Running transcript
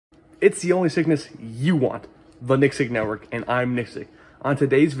It's the only sickness you want. The TheNicsick Network, and I'm TheNicsick. On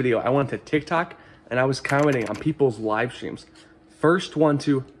today's video, I went to TikTok and I was commenting on people's live streams. First one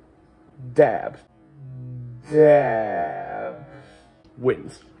to dab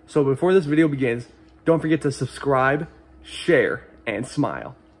wins. So before this video begins, don't forget to subscribe, share, and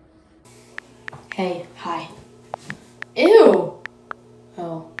smile. Hey, hi. Ew!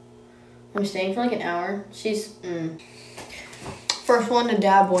 Oh. I'm staying for like an hour. She's, First one to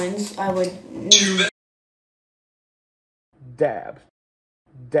dab wins. I would... Dab.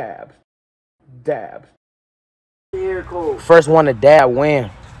 First one to dab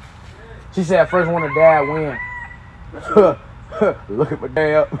win. She said first one to dab win. Look at my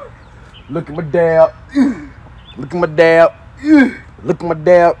dab. Look at my dab. Look at my dab. Look at my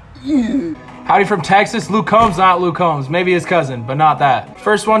dab. Howdy from Texas. Luke Combs, not Luke Combs. Maybe his cousin, but not that.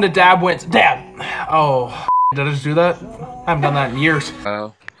 First one to dab wins. Dab. Oh, did I just do that? I haven't done that in years.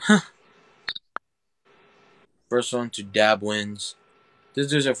 Oh. First one to dab wins. This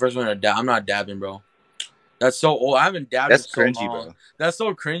dude's the first one to dab. I'm not dabbing, bro. That's so old. I haven't dabbed in so cringy, long. bro. That's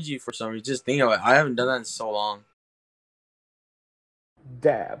so cringy for some reason. Just think of it. I haven't done that in so long.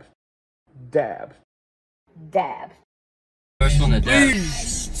 Dab. First one to dab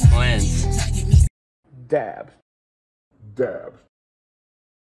wins. Dab.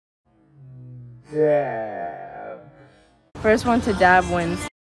 First one to dab wins.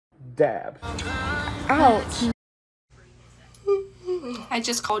 Dab. Ouch. I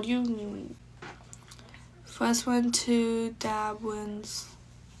just called you. First one to dab wins.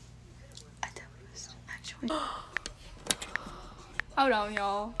 I dab wins, actually. Hold on,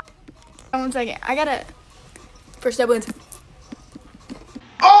 y'all. 1 second. I gotta. First dab wins.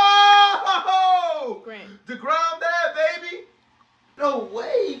 Oh! Grant. The ground there, baby! No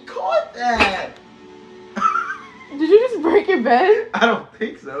way, he caught that! Did you just break your bed? I don't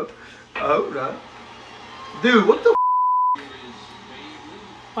think so. I hope not. Dude, what the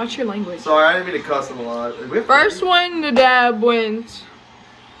Watch your language. Sorry, I didn't mean to cuss him a lot. First one to dab wins.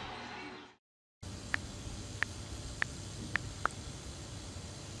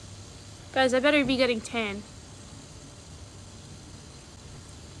 Guys, I better be getting tan.